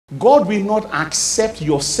God will not accept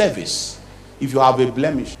your service if you have a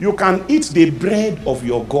blemish. You can eat the bread of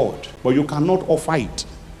your God, but you cannot offer it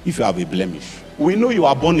if you have a blemish. We know you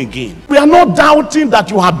are born again. We are not doubting that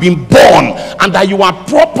you have been born and that you are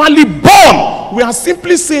properly born. We are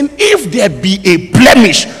simply saying, if there be a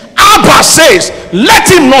blemish, Abba says, let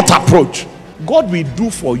him not approach. God will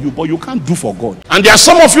do for you, but you can't do for God. And there are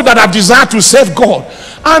some of you that have desired to serve God,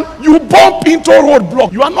 and you bump into a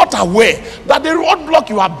roadblock. You are not aware that the roadblock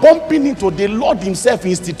you are bumping into, the Lord himself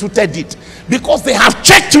instituted it, because they have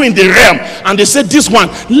checked you in the realm and they said, this one,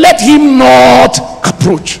 let him not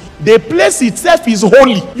approach. The place itself is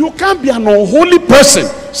holy. You can't be an unholy person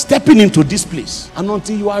stepping into this place, and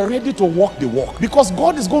until you are ready to walk the walk, because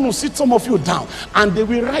God is going to sit some of you down and they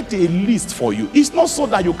will write a list for you. It's not so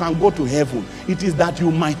that you can go to heaven, it is that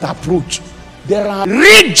you might approach. There are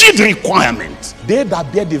rigid requirements. They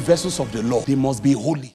that bear the vessels of the Lord, they must be holy.